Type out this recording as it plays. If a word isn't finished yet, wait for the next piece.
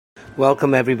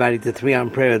Welcome everybody to 3 on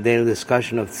Prayer, a daily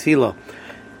discussion of Tefillah.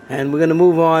 And we're going to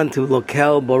move on to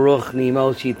Lokel Baruch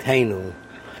Ni'imos Yiteinu.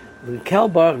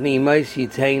 Lokel Baruch Ni'imos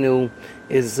Yiteinu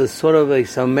is a sort of a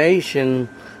summation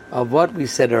of what we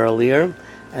said earlier,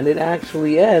 and it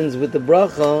actually ends with the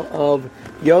bracha of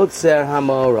Yotzer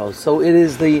HaMa'oros. So it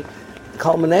is the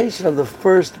culmination of the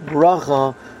first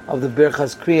bracha of the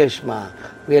Birchas Kriyas Shema.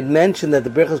 We had mentioned that the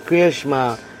Birchas Kriyas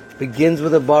Shema begins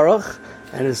with a Baruch,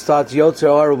 and it starts Yotzer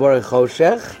Or Baruch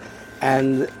Choshech,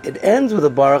 and it ends with a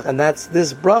Baruch, and that's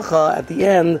this bracha at the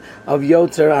end of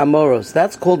Yotzer HaMa'oros.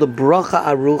 That's called a bracha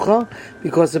arucha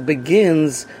because it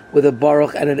begins with a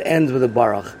Baruch and it ends with a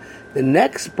Baruch. The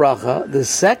next bracha, the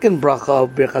second bracha of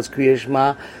Birchas Kriyas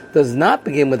Shema, does not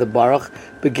begin with a Baruch,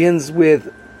 begins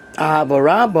with Ahava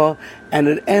Rabbah, and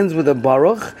it ends with a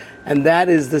Baruch, and that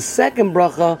is the second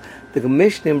bracha. The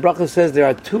Mishnah in Bracha says there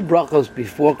are two brachos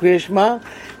before Kriyas Shema,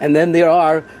 and then there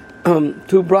are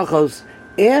two brachos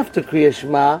after Kriyas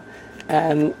Shema,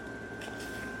 and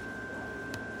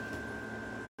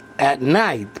at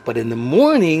night. But in the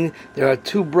morning, there are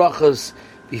two brachos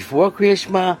before Kriyas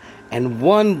Shema and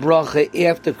one bracha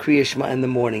after Kriyas Shema in the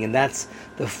morning, and that's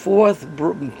the fourth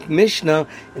Mishnah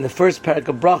in the first parak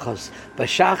of brachos.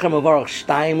 B'shachar mavarach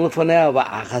shtayim lefoneh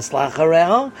v'achas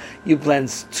lachareha. You blend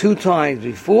two times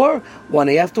before, one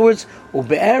afterwards.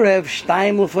 Ube'erev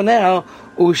shtayim lefoneh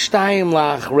u'shtayim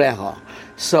lachareha.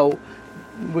 So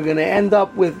we're going to end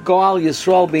up with Goal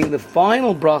Yisrael being the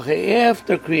final bracha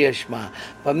after Kriyas Shema.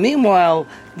 But meanwhile,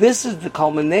 this is the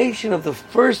culmination of the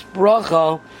first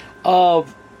bracha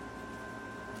of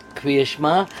Kriyas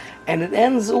Shema, and it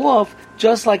ends off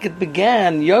just like it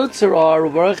began. Yotzer Or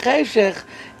Baruch Choshech.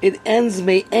 It ends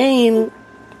Me'ein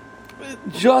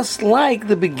just like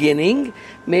the beginning.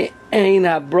 Me'ein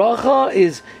HaBracha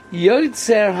is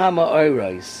Yotzer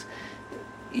HaMa'oros.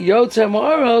 Yotzer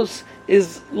HaMa'oros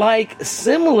is like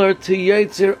similar to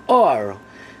Yotzer Or.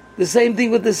 The same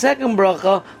thing with the second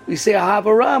bracha. We say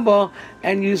Ahava Rabbah,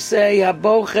 and you say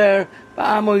Habocher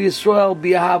Ba'amo Yisrael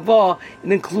B'Ahava.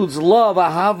 It includes love,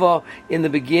 Ahava, in the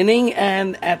beginning,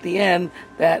 and at the end,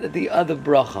 that the other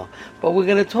bracha. But we're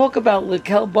going to talk about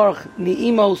Lokel Baruch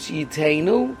Ni'imos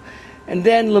Yiteinu, and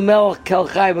then L'melech Kel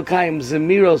Chai B'Kayim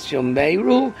Zemiros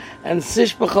Yomeru, and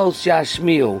Sishbachos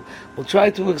Yashmiu. We'll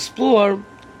try to explore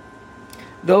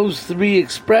those three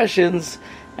expressions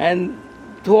and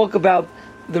talk about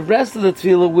the rest of the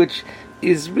tefillah, which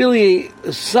is really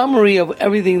a summary of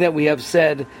everything that we have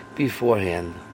said beforehand.